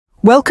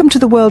Welcome to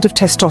the world of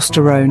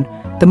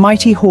testosterone, the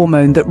mighty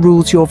hormone that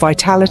rules your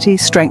vitality,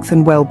 strength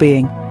and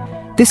well-being.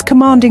 This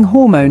commanding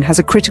hormone has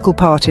a critical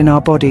part in our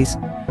bodies.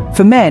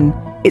 For men,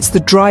 it's the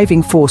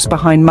driving force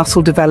behind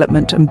muscle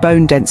development and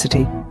bone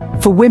density.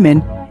 For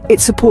women,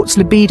 it supports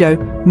libido,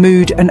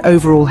 mood and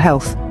overall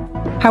health.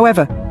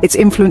 However, its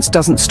influence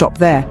doesn't stop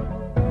there.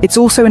 It's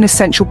also an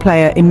essential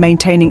player in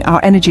maintaining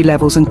our energy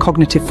levels and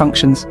cognitive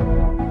functions.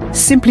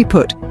 Simply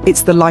put,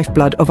 it's the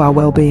lifeblood of our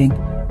well-being.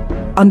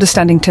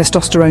 Understanding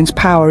testosterone's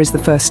power is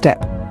the first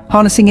step.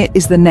 Harnessing it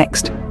is the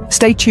next.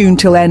 Stay tuned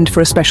till end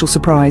for a special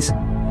surprise.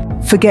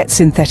 Forget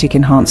synthetic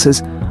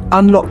enhancers.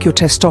 Unlock your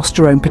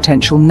testosterone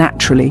potential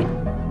naturally.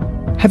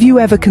 Have you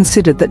ever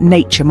considered that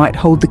nature might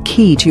hold the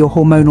key to your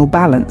hormonal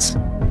balance?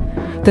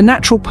 The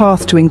natural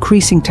path to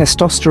increasing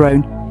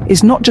testosterone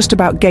is not just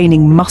about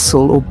gaining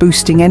muscle or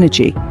boosting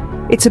energy.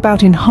 It's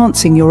about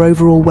enhancing your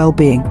overall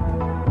well-being.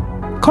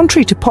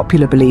 Contrary to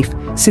popular belief,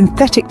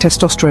 synthetic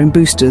testosterone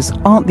boosters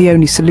aren't the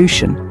only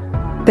solution.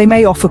 They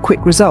may offer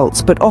quick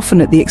results, but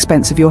often at the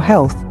expense of your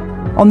health.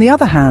 On the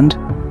other hand,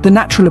 the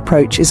natural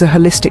approach is a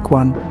holistic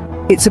one.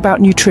 It's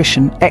about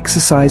nutrition,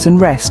 exercise and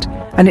rest,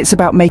 and it's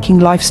about making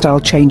lifestyle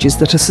changes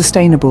that are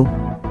sustainable.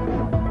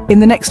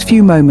 In the next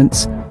few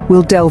moments,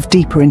 we'll delve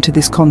deeper into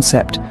this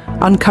concept,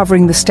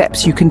 uncovering the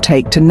steps you can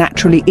take to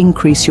naturally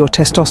increase your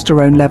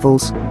testosterone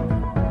levels.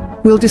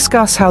 We'll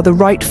discuss how the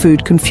right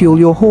food can fuel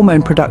your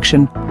hormone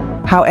production,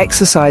 how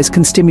exercise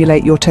can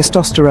stimulate your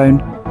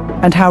testosterone,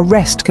 and how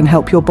rest can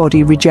help your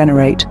body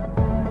regenerate.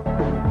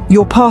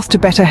 Your path to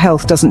better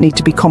health doesn't need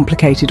to be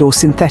complicated or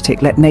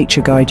synthetic. Let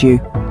nature guide you.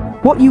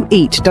 What you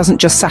eat doesn't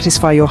just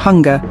satisfy your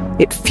hunger,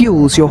 it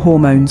fuels your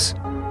hormones.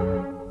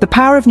 The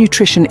power of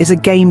nutrition is a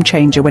game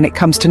changer when it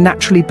comes to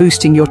naturally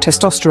boosting your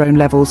testosterone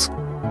levels.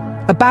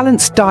 A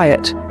balanced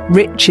diet,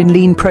 rich in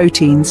lean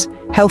proteins,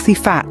 healthy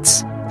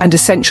fats, and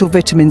essential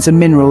vitamins and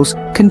minerals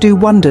can do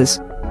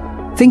wonders.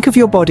 Think of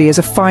your body as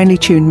a finely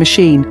tuned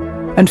machine,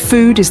 and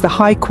food is the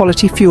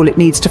high-quality fuel it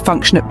needs to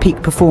function at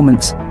peak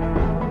performance.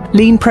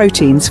 Lean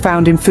proteins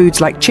found in foods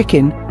like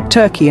chicken,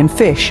 turkey and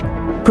fish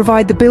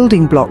provide the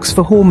building blocks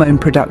for hormone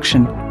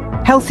production.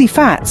 Healthy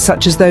fats,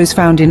 such as those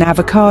found in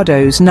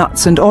avocados,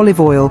 nuts and olive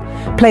oil,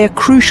 play a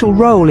crucial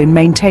role in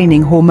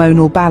maintaining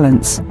hormonal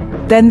balance.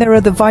 Then there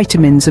are the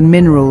vitamins and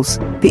minerals,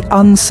 the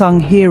unsung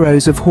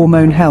heroes of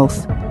hormone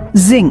health.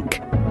 Zinc,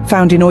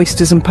 found in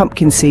oysters and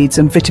pumpkin seeds,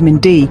 and vitamin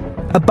D,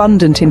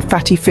 abundant in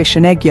fatty fish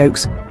and egg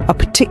yolks, are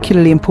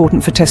particularly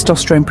important for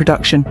testosterone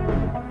production.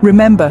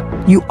 Remember,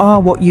 you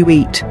are what you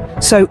eat,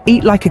 so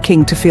eat like a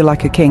king to feel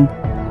like a king.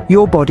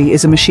 Your body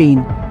is a machine,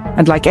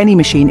 and like any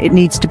machine, it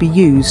needs to be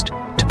used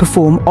to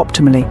perform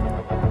optimally.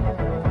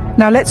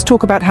 Now let's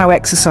talk about how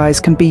exercise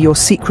can be your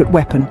secret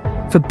weapon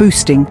for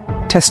boosting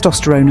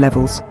testosterone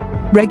levels.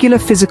 Regular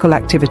physical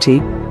activity,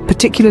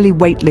 particularly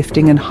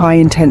weightlifting and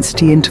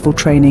high-intensity interval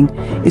training,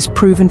 is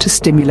proven to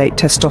stimulate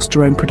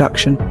testosterone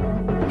production.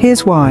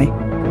 Here's why.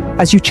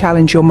 As you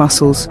challenge your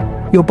muscles,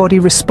 your body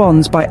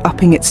responds by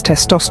upping its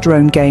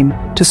testosterone game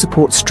to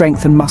support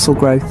strength and muscle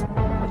growth.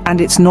 And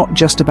it's not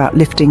just about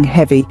lifting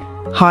heavy,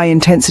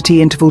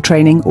 high-intensity interval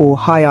training, or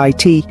high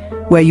IT,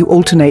 where you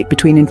alternate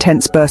between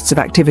intense bursts of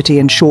activity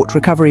and short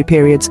recovery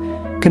periods,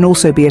 can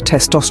also be a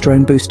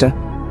testosterone booster.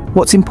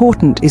 What's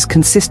important is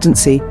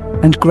consistency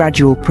and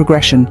gradual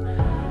progression.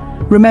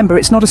 Remember,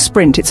 it's not a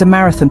sprint, it's a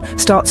marathon.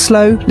 Start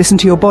slow, listen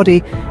to your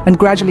body, and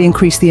gradually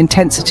increase the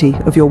intensity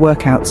of your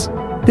workouts.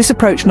 This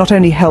approach not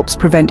only helps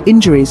prevent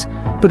injuries,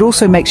 but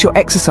also makes your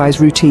exercise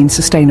routine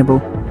sustainable.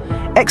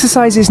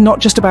 Exercise is not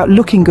just about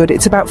looking good,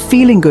 it's about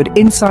feeling good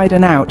inside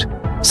and out.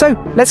 So,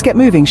 let's get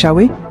moving, shall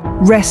we?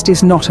 Rest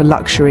is not a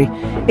luxury,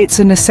 it's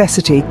a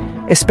necessity,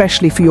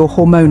 especially for your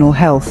hormonal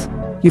health.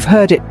 You've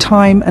heard it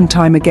time and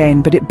time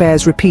again, but it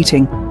bears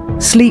repeating.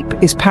 Sleep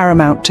is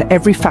paramount to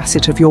every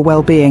facet of your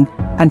well-being,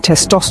 and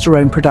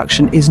testosterone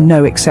production is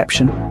no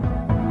exception.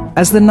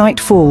 As the night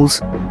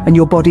falls and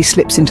your body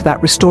slips into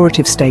that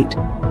restorative state,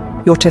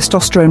 your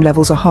testosterone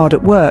levels are hard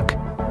at work,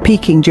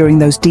 peaking during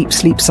those deep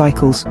sleep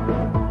cycles.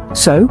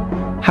 So,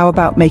 how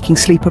about making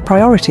sleep a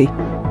priority?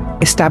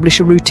 Establish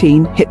a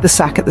routine, hit the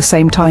sack at the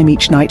same time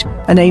each night,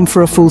 and aim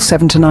for a full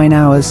 7 to 9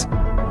 hours.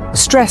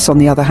 Stress, on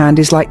the other hand,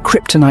 is like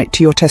kryptonite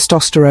to your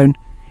testosterone.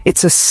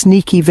 It's a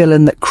sneaky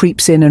villain that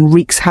creeps in and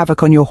wreaks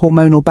havoc on your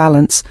hormonal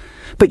balance,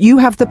 but you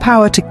have the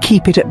power to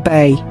keep it at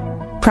bay.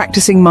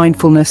 Practicing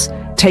mindfulness,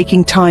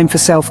 taking time for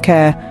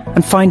self-care,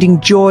 and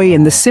finding joy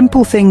in the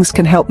simple things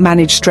can help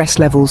manage stress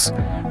levels.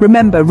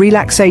 Remember,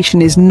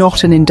 relaxation is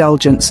not an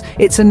indulgence,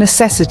 it's a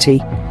necessity.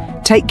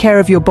 Take care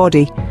of your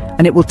body,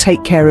 and it will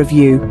take care of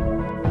you.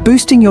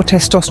 Boosting your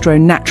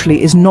testosterone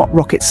naturally is not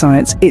rocket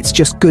science, it's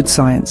just good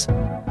science.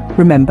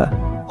 Remember,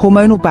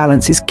 hormonal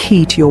balance is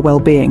key to your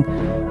well-being,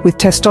 with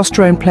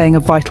testosterone playing a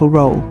vital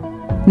role.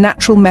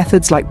 Natural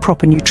methods like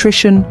proper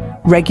nutrition,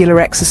 regular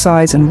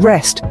exercise and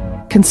rest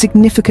can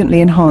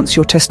significantly enhance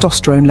your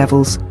testosterone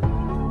levels.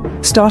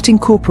 Start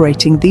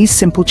incorporating these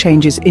simple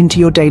changes into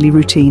your daily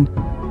routine.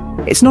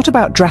 It's not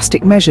about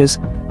drastic measures,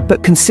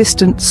 but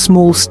consistent,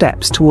 small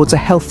steps towards a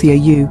healthier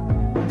you.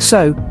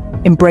 So,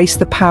 Embrace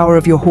the power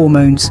of your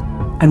hormones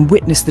and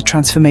witness the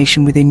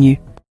transformation within you.